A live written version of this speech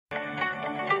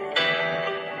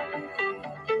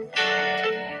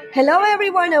Hello,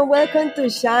 everyone, and welcome to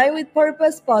Shine with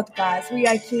Purpose podcast. We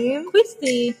are Kim,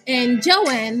 Christy, and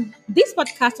Joanne. This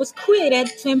podcast was created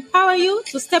to empower you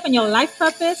to step in your life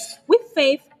purpose with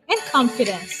faith and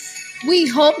confidence. We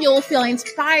hope you'll feel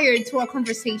inspired through our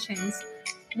conversations.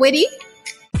 Ready?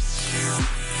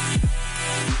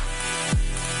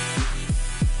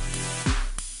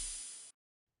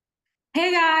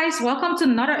 Hey guys, welcome to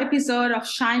another episode of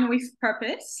Shine with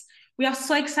Purpose. We are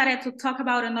so excited to talk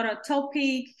about another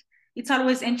topic. It's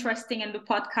always interesting in the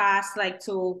podcast, like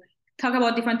to talk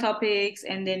about different topics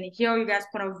and then hear you guys'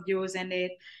 point of views in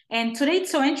it. And today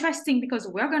it's so interesting because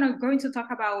we're going to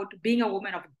talk about being a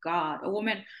woman of God, a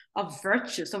woman of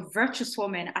virtues, a virtuous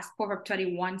woman, as Proverbs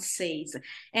 31 says.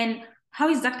 And how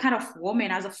is that kind of woman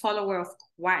as a follower of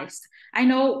Christ? I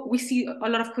know we see a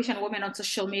lot of Christian women on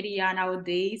social media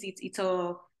nowadays. It's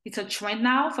a trend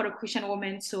now for the Christian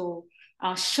women to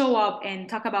show up and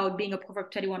talk about being a Proverbs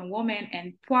 31 woman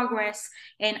and progress.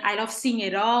 And I love seeing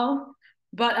it all.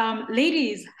 But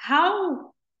ladies,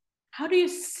 how do you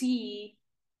see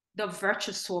the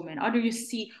virtuous woman? How do you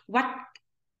see what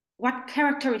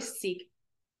characteristic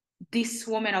this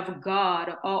woman of God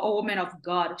or a woman of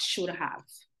God should have?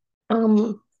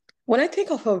 When I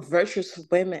think of a virtuous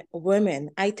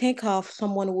women, I think of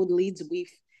someone who leads with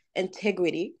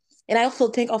integrity, and I also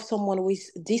think of someone with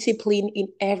discipline in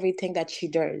everything that she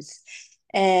does.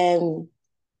 And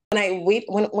when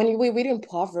we read in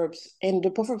Proverbs, and the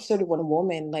Proverbs 31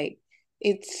 woman, like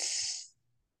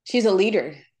she's a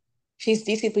leader. She's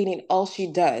disciplined in all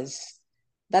she does.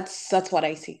 That's what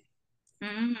I see.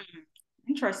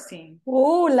 Interesting.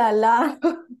 Oh la la.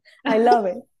 I love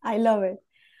it. I love it.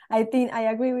 I think I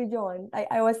agree with John.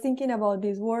 I was thinking about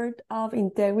this word of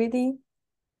integrity.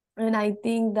 And I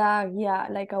think that, yeah,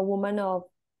 like a woman of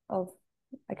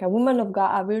like a woman of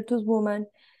God, a virtuous woman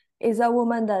is a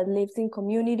woman that lives in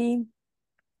community,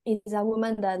 is a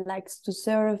woman that likes to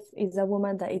serve, is a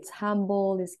woman that is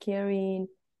humble, is caring.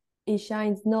 It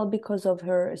shines not because of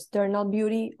her external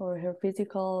beauty or her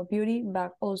physical beauty,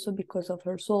 but also because of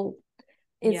her soul.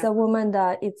 It's a woman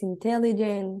that is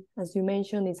intelligent, as you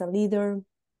mentioned, is a leader,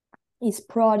 is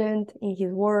prudent in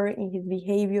his word, in his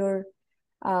behavior.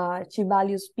 She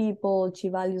values people, she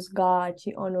values God,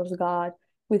 she honors God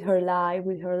with her life,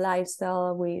 with her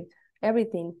lifestyle, with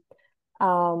everything.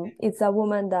 It's a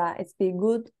woman that speaks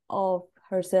good of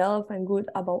herself and good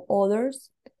about others.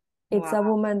 It's a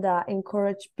woman that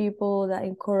encourages people, that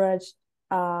encourages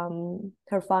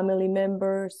her family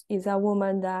members. It's a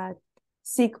woman that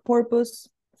seek purpose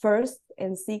first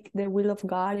and seek the will of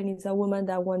God. And it's a woman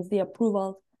that wants the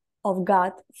approval of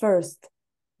God first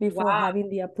before having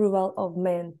the approval of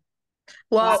men.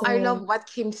 Well, I love what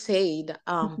Kim said.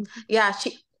 Yeah,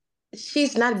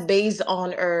 she's not based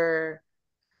on her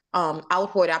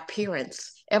outward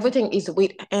appearance. Everything is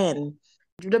within.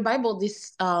 The Bible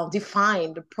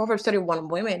defined the Proverbs 31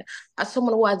 women as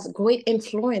someone who has great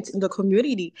influence in the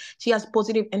community. She has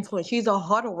positive influence. She's a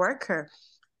hard worker.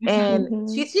 And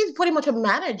she's pretty much a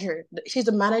manager. She's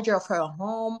a manager of her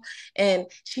home, and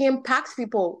she impacts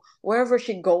people wherever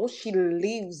she goes. She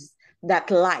lives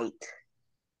that light.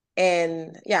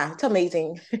 And yeah, it's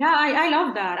amazing. Yeah, I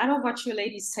love that. I love what you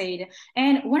ladies said.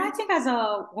 And when I think as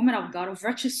a woman of God, a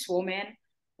virtuous woman,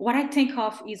 what I think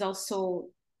of is also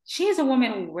she is a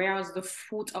woman who wears the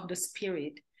fruit of the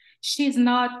spirit. She's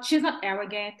not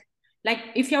arrogant. Like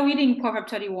if you're reading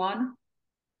Proverbs 31,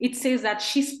 it says that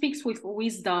she speaks with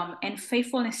wisdom and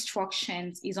faithful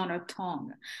instructions is on her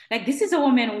tongue. Like this is a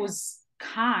woman who's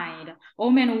kind, a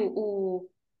woman who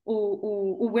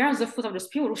wears the fruit of the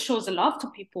spirit, who shows love to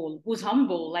people, who's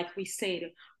humble, like we said,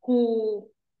 who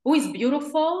is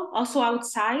beautiful also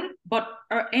outside, but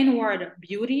her inward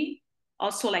beauty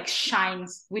also like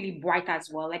shines really bright as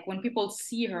well. Like when people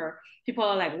see her, people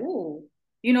are like, "Ooh,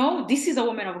 you know, this is a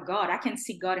woman of God. I can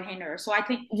see God in her." So I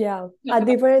think a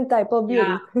different type of beauty.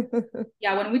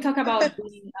 Yeah, when we talk about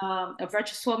being a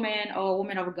virtuous woman or a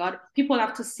woman of God, people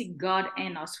have to see God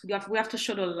in us. We have to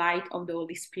show the light of the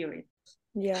Holy Spirit.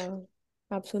 Yeah,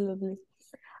 absolutely.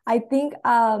 I think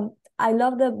I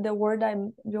love the word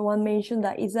Joanne mentioned,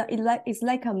 that it's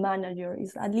like a manager,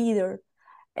 it's a leader.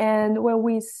 And when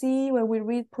we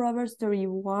read Proverbs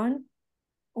 31,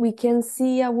 we can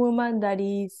see a woman that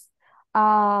is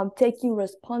taking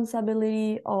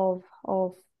responsibility of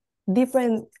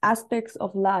different aspects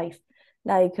of life,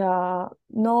 like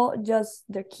not just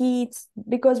the kids.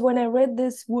 Because when I read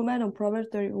this woman on Proverbs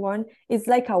 31, it's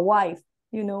like a wife,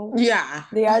 you know. Yeah,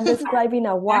 they are describing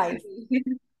a wife.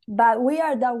 But we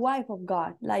are the wife of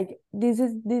God. Like this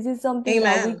is something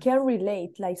that we can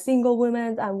relate, like single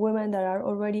women and women that are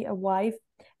already a wife.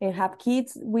 and have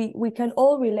kids, we can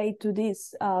all relate to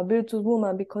this virtuous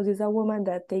woman, because it's a woman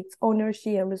that takes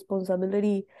ownership and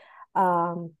responsibility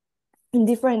in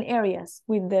different areas,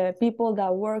 with the people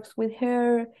that works with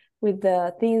her, with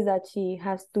the things that she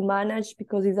has to manage,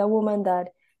 because it's a woman that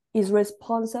is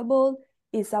responsible.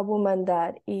 It's a woman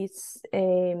that is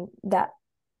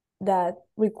that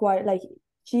require, like,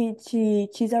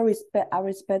 she's a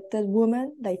respected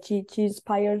woman. Like, she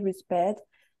inspires respect,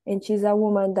 and she's a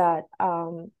woman that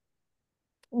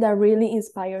that really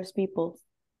inspires people.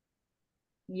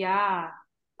 Yeah.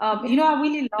 You know, I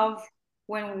really love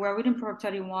when we're reading Proverbs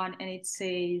 31 and it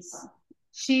says,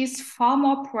 she's far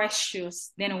more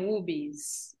precious than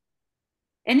rubies.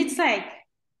 And it's like,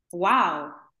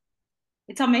 wow,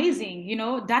 it's amazing. You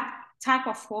know, that type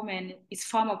of woman is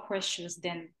far more precious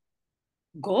than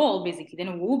gold, basically,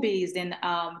 than rubies, than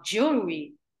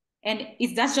jewelry. And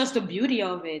that's just the beauty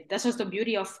of it. That's just the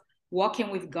beauty of walking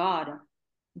with God,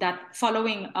 that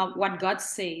following what God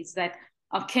says, that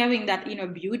of carrying that inner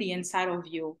beauty inside of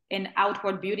you and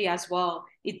outward beauty as well.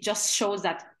 It just shows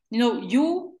that, you know,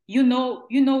 you know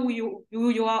who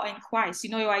you are in Christ. You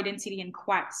know your identity in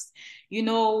Christ. You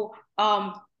know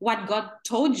what God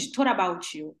told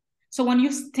about you. So when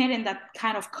you stand in that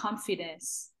kind of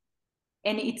confidence,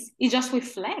 and it just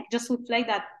reflect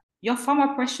that you're far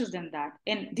more precious than that.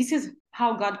 And this is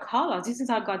how God calls us. This is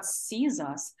how God sees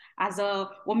us as a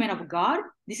woman of God.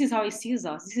 This is how he sees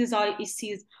us. This is how he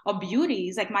sees our beauty.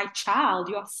 It's like, my child,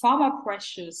 you are far more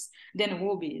precious than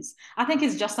rubies. I think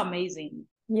it's just amazing.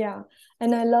 Yeah.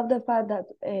 And I love the fact that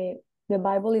the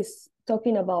Bible is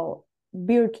talking about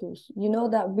virtues. You know,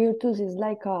 that virtues is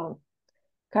like a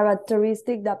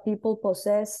characteristic that people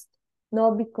possess,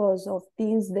 not because of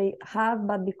things they have,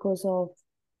 but because of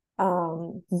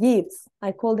gifts.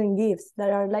 I call them gifts, that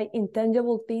are like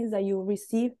intangible things that you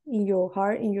receive in your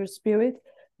heart, in your spirit,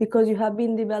 because you have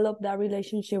been developed that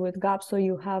relationship with God. So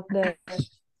you have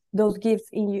those gifts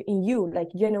in you, like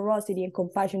generosity and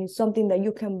compassion. Is something that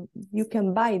you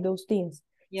can buy those things.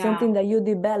 Yeah. Something that you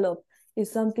develop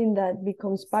is something that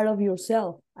becomes part of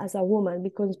yourself as a woman,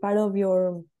 becomes part of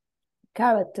your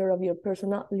character, of your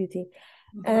personality.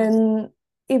 Mm-hmm. And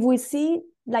if we see,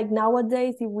 like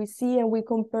nowadays, if we see and we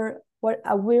compare what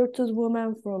a virtuous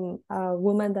woman from a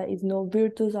woman that is not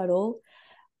virtuous at all,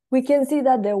 we can see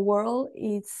that the world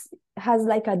has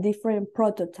like a different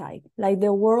prototype. Like,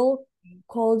 the world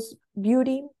calls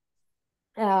beauty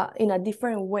in a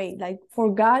different way. Like,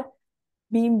 for God,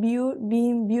 being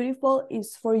beautiful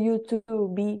is for you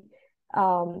to be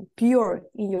pure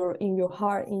in your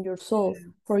heart, in your soul,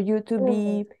 for you to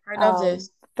be I love this.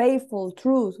 faithful,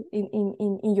 truth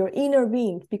in your inner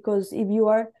being, because if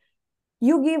you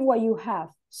give what you have.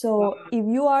 So if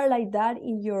you are like that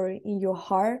in your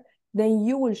heart, then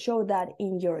you will show that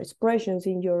in your expressions,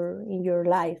 in your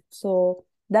life. So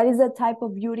that is the type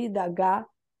of beauty that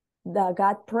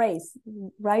God prays,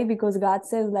 right? Because God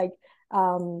says, like,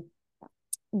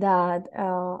 that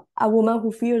a woman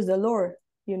who fears the Lord,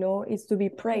 you know, is to be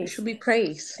praised. Should be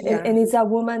praised. Yeah. And it's a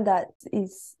woman that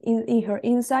is in her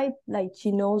inside, like,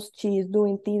 she knows she is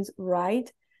doing things right,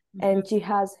 mm-hmm. and she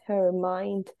has her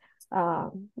mind,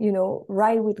 you know,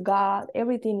 right with God.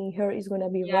 Everything in her is going to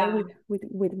be right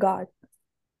with God.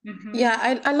 Mm-hmm.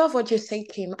 Yeah, I love what you say,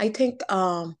 Kim. I think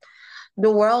the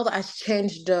world has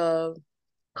changed the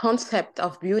concept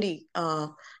of beauty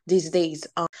these days.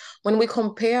 When we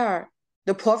compare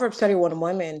the Proverbs 31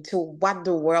 women to what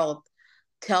the world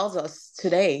tells us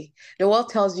today, the world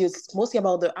tells you it's mostly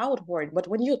about the outward, but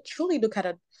when you truly look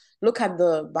at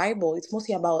the Bible, it's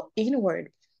mostly about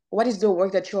inward. What is the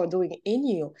work that you are doing in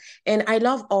you? And I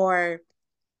love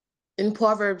in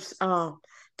Proverbs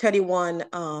 31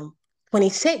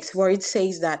 26, where it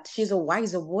says that she's a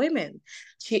wise of women.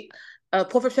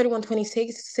 Proverbs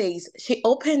 31:26 says she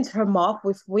opens her mouth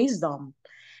with wisdom,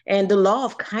 and the law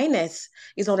of kindness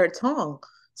is on her tongue.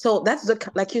 So that's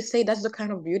like you say, that's the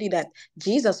kind of beauty that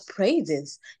Jesus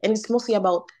praises. And it's mostly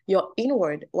about your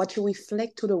inward, what you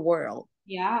reflect to the world.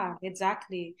 Yeah,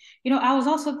 exactly. You know, I was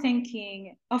also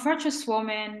thinking a virtuous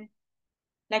woman,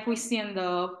 like we see in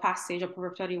the passage of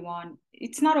Proverbs 31,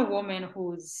 it's not a woman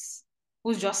who's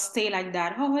just stay like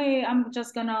that. Oh, hey, I'm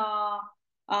just gonna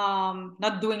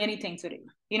not doing anything today.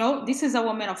 You know, this is a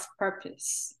woman of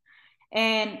purpose.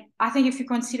 And I think if you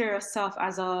consider yourself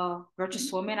as a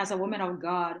virtuous woman, as a woman of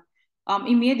God,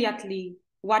 immediately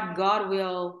what God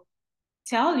will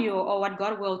tell you, or what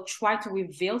God will try to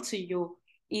reveal to you,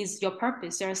 is your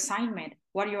purpose, your assignment,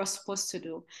 what you're supposed to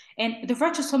do. And the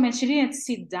virtuous woman, she didn't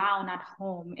sit down at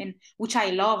home, and which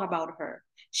I love about her.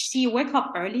 She wake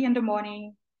up early in the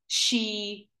morning.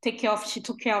 She took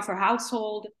care of her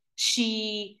household.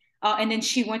 She And then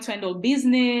she went to handle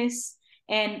business,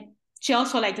 and she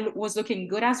also like was looking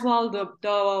good as well.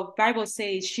 The Bible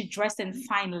says she dressed in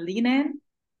fine linen.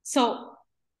 So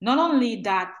not only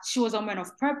that, she was a woman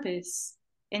of purpose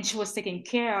and she was taking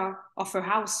care of her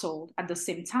household at the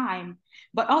same time,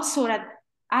 but also that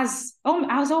as a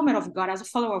woman of God, as a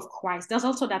follower of Christ, there's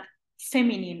also that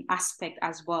feminine aspect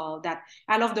as well. That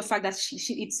I love the fact that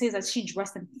it says that she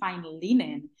dressed in fine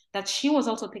linen, that she was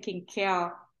also taking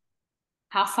care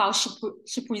how far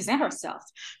she present herself.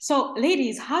 So,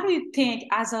 ladies, how do you think,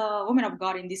 as a woman of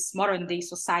God in this modern day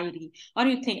society, how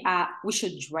do you think we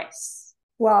should dress?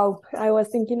 Wow, I was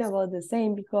thinking about the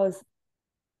same because,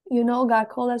 God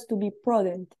called us to be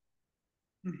prudent.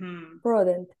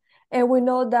 Prudent. And we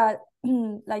know that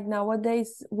like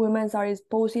nowadays women are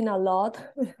exposing a lot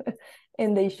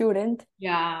and they shouldn't.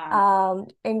 Yeah.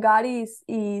 And God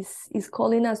is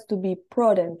calling us to be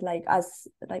prudent, like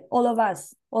all of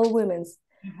us, all women.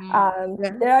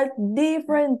 There are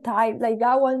different types. Like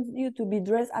God wants you to be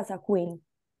dressed as a queen.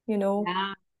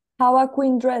 How a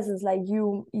queen dresses, like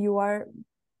you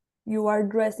are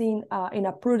dressing in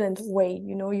a prudent way.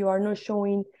 You are not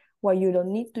showing what you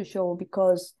don't need to show,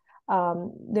 because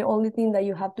the only thing that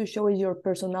you have to show is your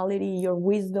personality, your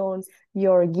wisdom,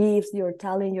 your gifts, your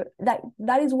talent.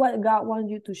 That is what God wants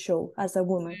you to show as a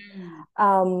woman.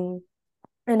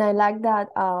 And I like that.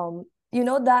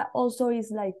 That also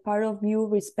is like part of you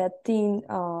respecting,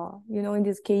 in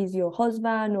this case, your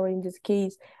husband, or in this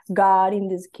case, God, in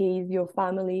this case, your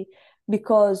family,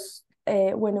 because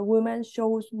when a woman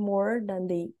shows more than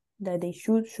they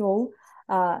should show,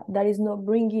 that is not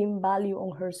bringing value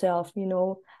on herself,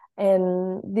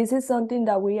 and this is something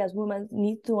that we as women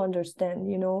need to understand.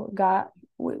 God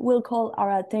will call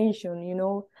our attention.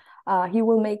 He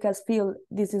will make us feel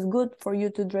this is good for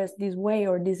you to dress this way,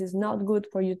 or this is not good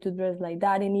for you to dress like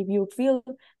that. And if you feel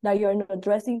that you're not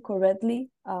dressing correctly,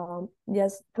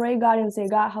 just pray God and say,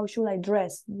 God, how should I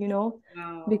dress?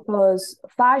 Wow. Because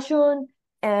fashion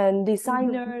and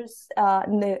designers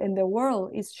in the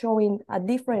world is showing a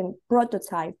different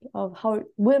prototype of how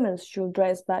women should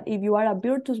dress. But if you are a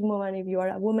virtuous woman, if you are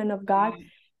a woman of God,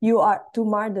 you are to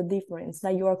mark the difference.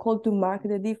 Like you are called to mark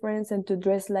the difference and to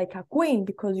dress like a queen,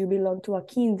 because you belong to a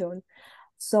kingdom.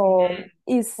 So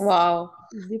it's wow.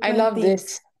 I love things.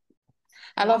 this.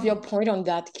 I love your point on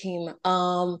that, Kim.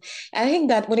 I think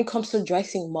that when it comes to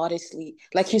dressing modestly,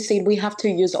 like you said, we have to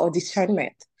use our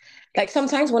discernment. Like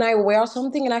sometimes when I wear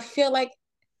something and I feel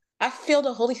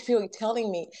the Holy Spirit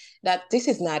telling me that this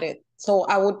is not it. So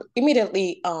I would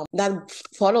immediately not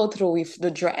follow through with the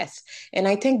dress. And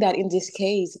I think that in this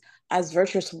case, as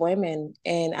virtuous women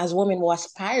and as women who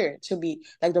aspire to be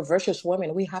like the virtuous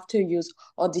women, we have to use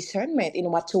our discernment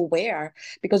in what to wear,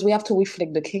 because we have to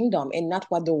reflect the kingdom and not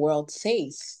what the world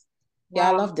says. Wow. Yeah,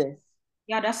 I love this.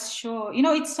 Yeah, that's true.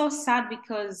 It's so sad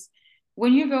because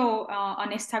when you go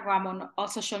on Instagram, on all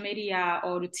social media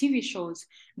or the TV shows,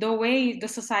 the way the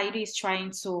society is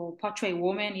trying to portray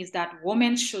women is that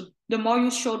women should, the more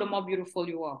you show, the more beautiful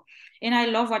you are. And I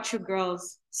love what you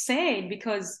girls say,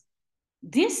 because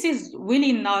this is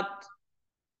really not,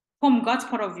 from God's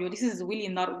point of view, this is really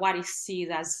not what he sees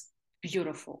as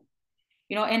beautiful.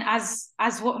 And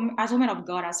as women of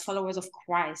God, as followers of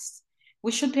Christ,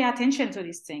 we should pay attention to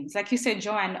these things. Like you said,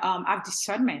 Joanne, have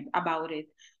discernment about it.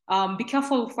 Be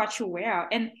careful with what you wear.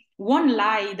 And one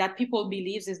lie that people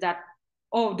believes is that,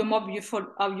 oh, the more beautiful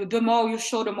the more you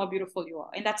show, the more beautiful you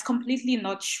are. And that's completely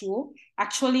not true.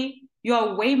 Actually, you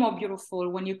are way more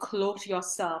beautiful when you clothe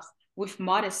yourself with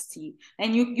modesty.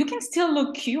 And you can still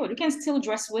look cute. You can still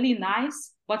dress really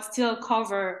nice, but still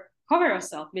cover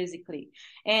yourself, basically.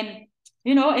 And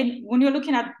and when you're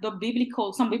looking at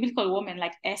some biblical women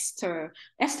like Esther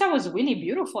was really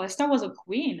beautiful. Esther was a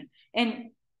queen.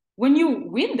 And when you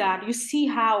read that, you see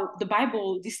how the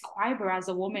Bible described her as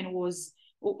a woman who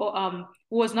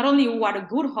was not only who had a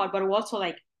good heart, but who also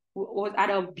was at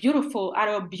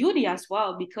a beauty as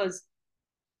well.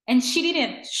 And she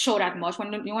didn't show that much.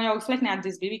 When you're reflecting at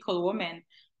this biblical woman,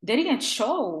 they didn't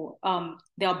show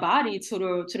their body to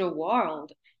the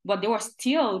world, but they were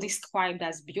still described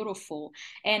as beautiful.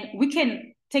 And we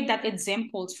can take that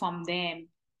examples from them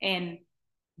and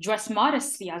dress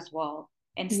modestly as well,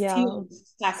 and still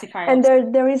classify. And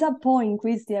there is a point,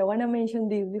 Christy, I want to mention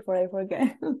this before I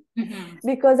forget.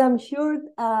 Because I'm sure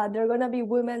there are going to be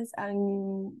women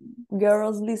and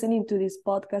girls listening to this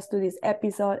podcast, to this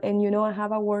episode, and I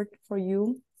have a word for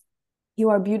you. You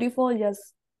are beautiful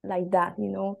just like that.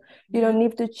 You don't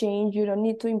need to change. You don't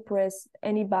need to impress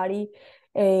anybody.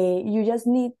 You just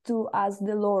need to ask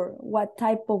the Lord what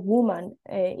type of woman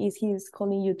is He's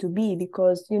calling you to be,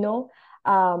 because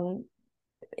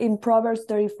in Proverbs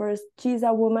 31st, she's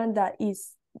a woman that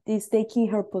is taking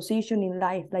her position in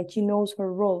life. Like she knows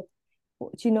her role.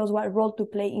 She knows what role to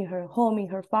play in her home, in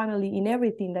her family, in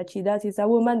everything that she does. It's a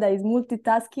woman that is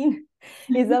multitasking.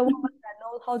 It's a woman that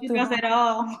knows how She to. does it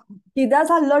all. She does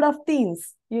a lot of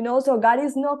things, so God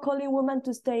is not calling women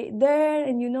to stay there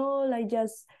and, like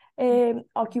just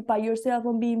occupy yourself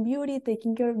on being beauty,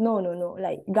 taking care. No.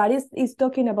 Like God is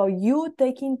talking about you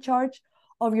taking charge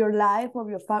of your life, of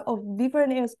your of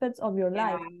different aspects of your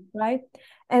life, right?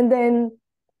 And then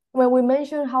when we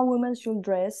mention how women should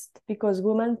dress, because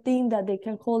women think that they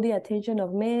can hold the attention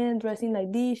of men dressing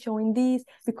like this, showing this,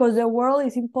 because the world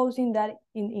is imposing that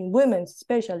in women,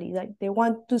 especially, like they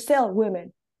want to sell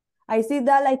women. I see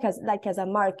that as a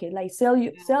market, like sell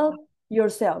yourself, show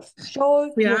yourself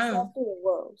to the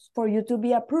world for you to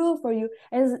be approved, for you,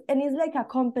 and it's like a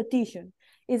competition.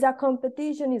 It's a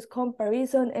competition, it's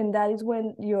comparison, and that is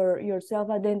when your self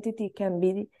identity can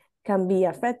be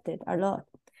affected a lot.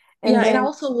 And I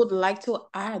also would like to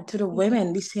add to the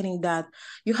women listening that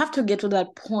you have to get to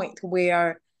that point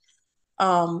where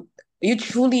you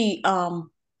truly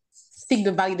seek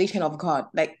the validation of God.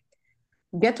 Like,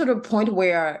 get to the point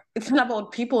where it's not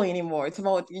about people anymore. It's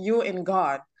about you and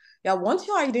God. Yeah, once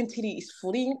your identity is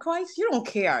fully in Christ, you don't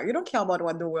care. You don't care about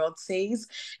what the world says.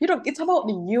 It's about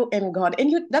you and God.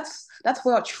 And that's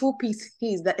where true peace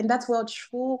is. And that's where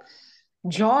true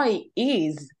joy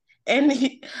is. And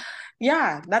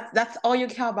that's all you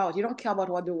care about. You don't care about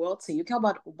what the world says. You care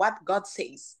about what God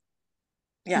says.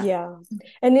 Yeah.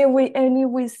 And if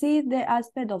we see the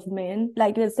aspect of men,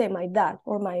 like let's say my dad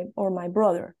or my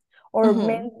brother, or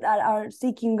men that are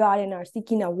seeking God and are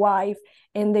seeking a wife,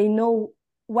 and they know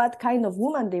what kind of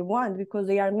woman they want, because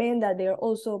they are men that they are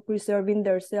also preserving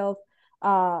themselves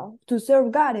to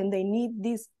serve God, and they need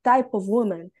this type of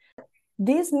woman.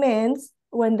 These men,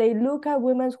 when they look at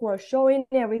women who are showing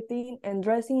everything and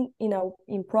dressing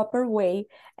in proper way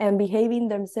and behaving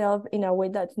themselves in a way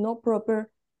that's not proper,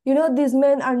 these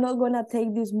men are not gonna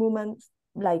take this woman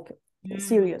like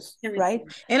serious, right?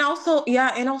 And also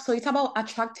it's about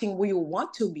attracting who you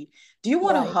want to be. Do you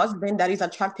want a husband that is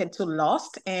attracted to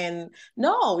lust? And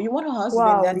no, you want a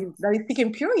husband that is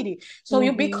seeking purity. So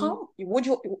you become,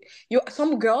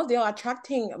 some girls, they are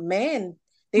attracting men.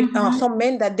 Some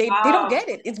men that they don't get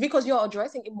it. It's because you're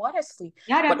dressing immodestly.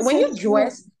 But when you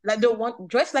dress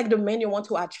like the men you want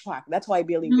to attract, that's why I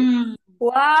believe it.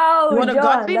 Wow, you want a John,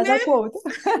 godly that's man? a quote.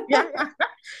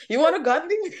 You want a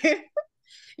godly man?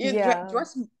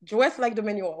 Dress like the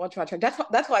man you want to attract.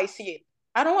 That's why I see it.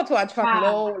 I don't want to attract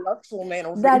no lustful man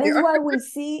over That here. is why we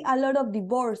see a lot of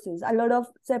divorces, a lot of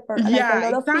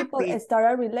of people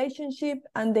start a relationship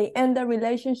and they end the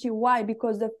relationship. Why?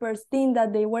 Because the first thing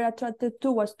that they were attracted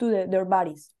to was to their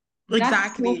bodies.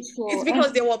 Exactly. It's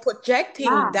because they were projecting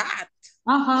that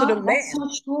to the man. That's so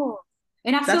true.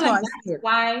 And I feel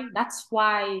like that's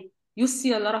why you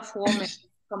see a lot of women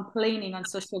complaining on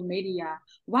social media.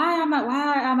 Why am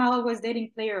I always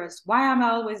dating players? Why am I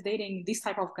always dating this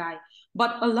type of guy?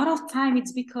 But a lot of time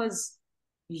it's because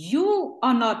you're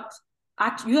not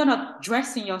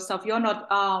dressing yourself. You're not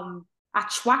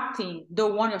attracting the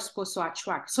one you're supposed to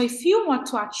attract. So if you want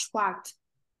to attract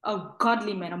a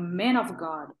godly man, a man of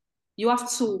God, you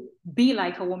have to be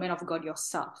like a woman of God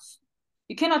yourself.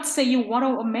 You cannot say you want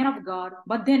a man of God,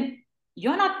 but then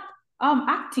you're not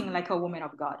acting like a woman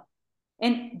of God.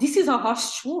 And this is a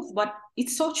harsh truth, but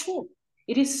it's so true.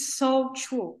 It is so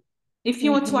true. If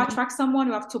you want to attract someone,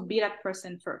 you have to be that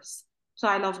person first. So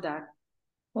I love that.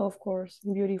 Of course,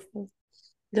 beautiful.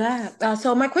 Yeah.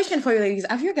 So my question for you ladies,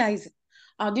 do you guys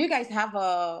have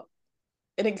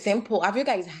an example? Have you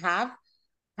guys had,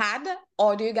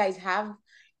 or do you guys have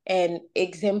an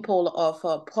example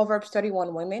of Proverbs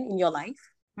 31 women in your life?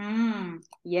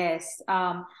 Yes.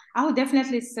 I would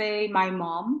definitely say my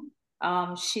mom.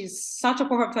 She's such a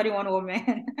Proverbs 31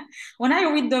 woman. When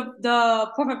I read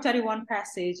the Proverbs 31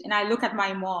 passage and I look at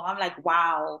my mom, I'm like,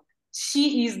 wow,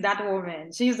 she is that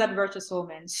woman. She is that virtuous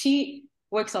woman. She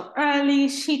wakes up early.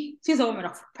 She's a woman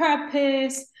of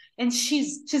purpose, and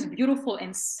she's beautiful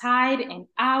inside and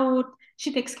out.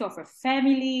 She takes care of her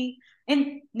family.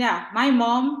 And yeah, my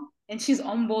mom, and she's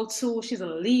humble too. She's a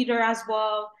leader as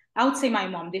well. I would say my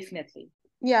mom, definitely.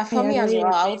 Yeah, for me as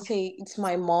well, I would say it's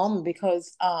my mom,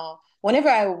 because whenever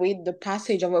I read the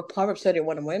passage of a Proverbs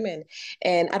 31 women,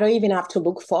 and I don't even have to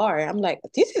look far, I'm like,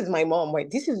 this is my mom,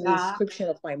 right? This is the description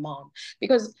of my mom,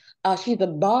 because she's the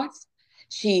boss.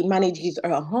 She manages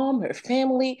her home, her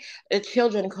family, her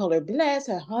children call her blessed,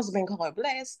 her husband call her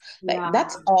blessed. Like,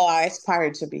 that's all I aspire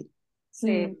to be.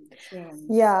 Same.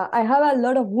 Yeah, I have a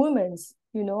lot of women.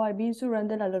 I've been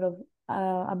surrounded a lot of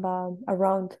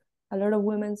around a lot of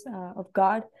women of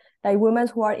God, like women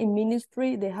who are in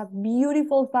ministry. They have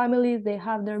beautiful families, they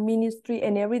have their ministry,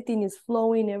 and everything is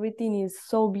flowing, everything is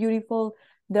so beautiful.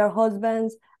 Their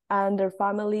husbands and their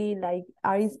family like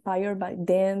are inspired by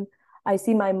them. I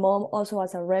see my mom also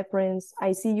as a reference.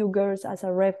 I see you girls as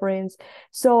a reference.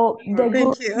 So the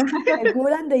Thank you. the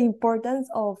good and the importance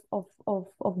of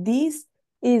this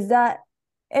is that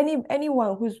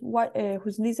anyone who's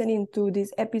listening to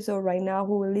this episode right now,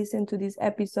 who will listen to this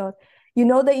episode, you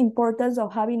know the importance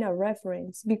of having a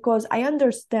reference, because I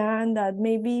understand that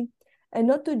maybe, and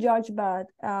not to judge, but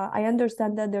I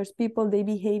understand that there's people, they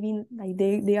behaving like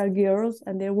they are girls,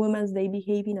 and they're women, they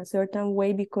behave in a certain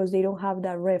way because they don't have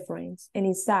that reference, and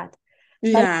it's sad.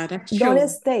 Yeah, that's true. Don't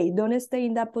stay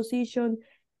in that position.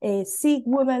 Seek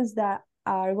women that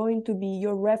are going to be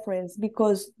your reference,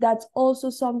 because that's also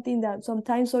something that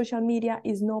sometimes social media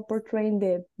is not portraying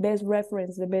the best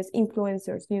reference, the best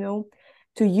influencers,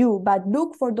 to you. But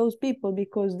look for those people,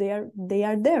 because they are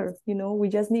there. We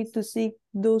just need to seek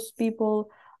those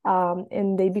people,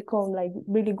 and they become like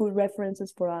really good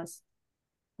references for us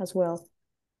as well.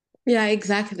 Yeah,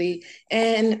 exactly.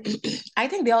 And I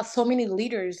think there are so many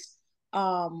leaders,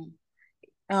 so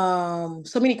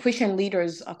many Christian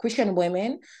leaders, Christian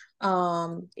women,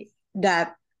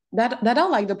 that are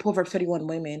like the Proverbs 31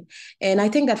 women. And I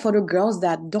think that for the girls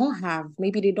that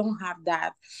maybe they don't have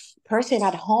that person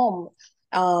at home,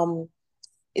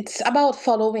 it's about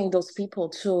following those people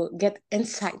to get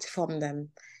insights from them.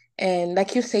 And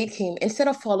like you said, Kim, instead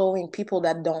of following people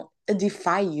that don't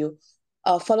edify you,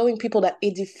 following people that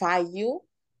edify you,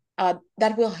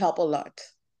 that will help a lot.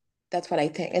 That's what I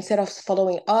think. Instead of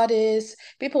following artists,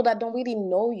 people that don't really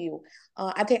know you,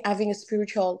 I think having a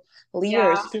spiritual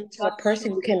leader, a spiritual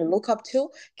person you can look up to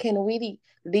can really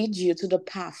lead you to the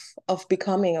path of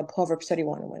becoming a Proverbs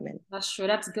 31 woman. That's true.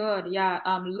 That's good. Yeah.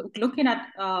 Looking at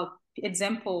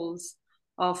examples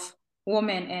of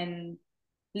women and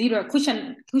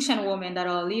Christian women that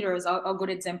are leaders are a good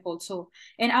example too.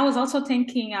 And I was also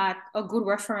thinking at a good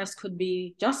reference could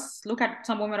be just look at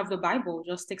some women of the Bible.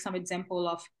 Just take some example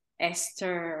of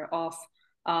Esther, of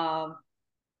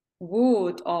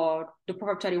Ruth, or the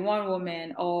Proverbs 31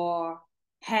 woman, or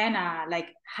Hannah. Like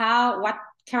what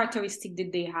characteristic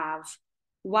did they have?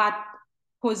 What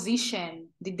position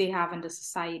did they have in the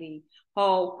society?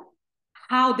 Or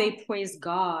how they praised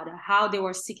God, how they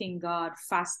were seeking God,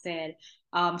 fasted,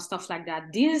 stuff like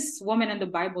that. These women in the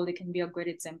Bible, they can be a great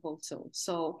example too.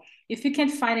 So if you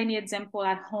can't find any example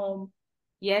at home,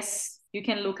 yes, you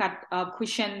can look at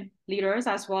Christian leaders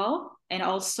as well, and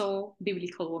also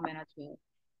biblical women as well.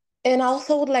 And I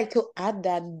also would like to add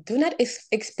that do not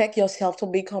expect yourself to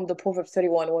become the Proverbs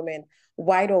 31 woman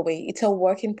right away. It's a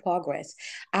work in progress.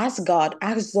 Ask God,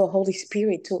 ask the Holy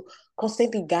Spirit to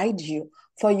constantly guide you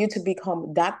for you to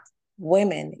become that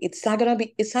woman. It's not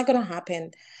gonna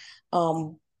happen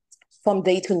from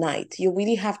day to night. You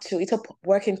really have to, it's a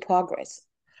work in progress.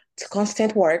 It's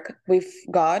constant work with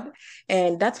God,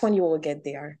 and that's when you will get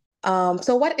there.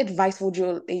 So what advice would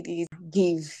you ladies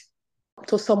give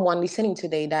to someone listening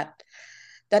today that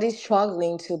is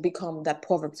struggling to become that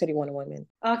Proverbs 31 woman?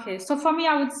 Okay, so for me,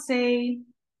 I would say,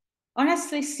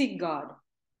 honestly, seek God.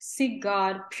 Seek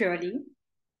God purely.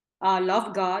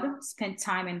 Love God, spend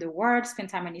time in the Word, spend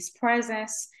time in His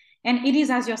presence. And it is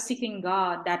as you're seeking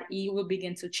God that He will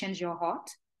begin to change your heart.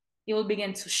 He will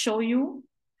begin to show you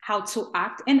how to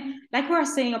act. And like we were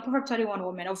saying, a Proverbs 31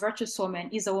 woman, a virtuous woman,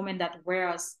 is a woman that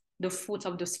wears the fruit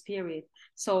of the Spirit.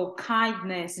 So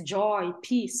kindness, joy,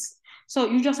 peace. So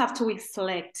you just have to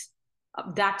reflect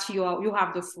that you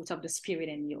have the fruit of the Spirit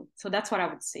in you. So that's what I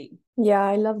would say. Yeah,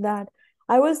 I love that.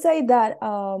 I would say that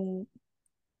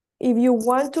if you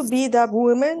want to be that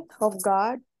woman of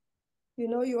God,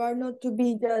 you are not to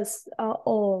be just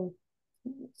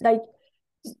like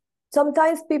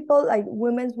sometimes people, like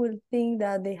women, will think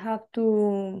that they have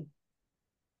to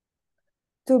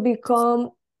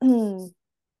become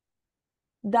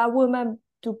that woman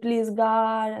to please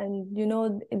God, and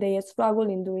they struggle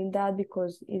in doing that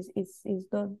because it's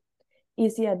not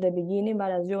easy at the beginning.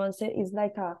 But as Joan said, it's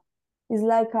like a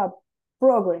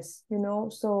progress,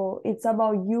 so it's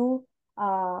about you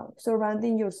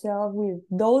surrounding yourself with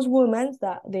those women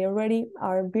that they already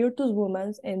are virtuous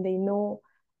women, and they know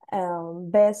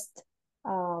best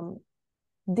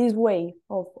this way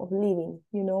of living.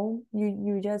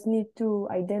 You just need to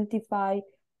identify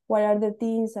what are the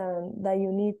things and that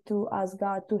you need to ask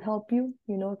God to help you,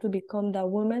 to become that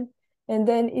woman. And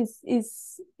then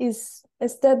it's a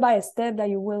step by step that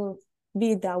you will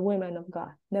be that woman of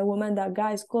God, the woman that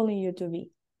God is calling you to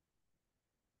be.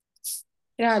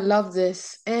 Yeah, I love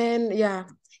this. And yeah,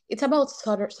 it's about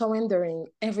surrendering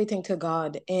everything to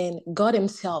God, and God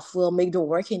Himself will make the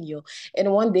work in you.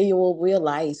 And one day you will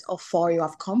realize how far you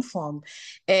have come from.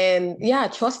 And yeah,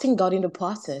 trusting God in the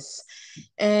process.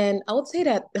 And I would say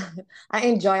that I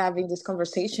enjoy having this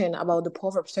conversation about the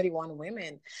Proverbs 31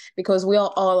 women, because we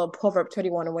are all Proverbs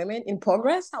 31 women in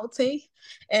progress, I would say.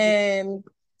 And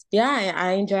yeah,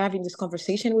 I enjoy having this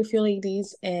conversation with you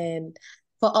ladies. And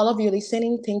for all of you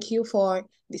listening, thank you for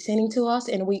listening to us.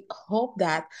 And we hope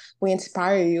that we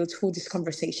inspire you through this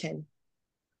conversation.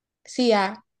 See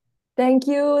ya. Thank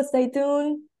you. Stay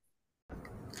tuned.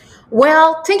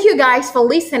 Well, thank you guys for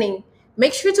listening.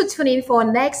 Make sure to tune in for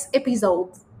our next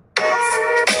episode.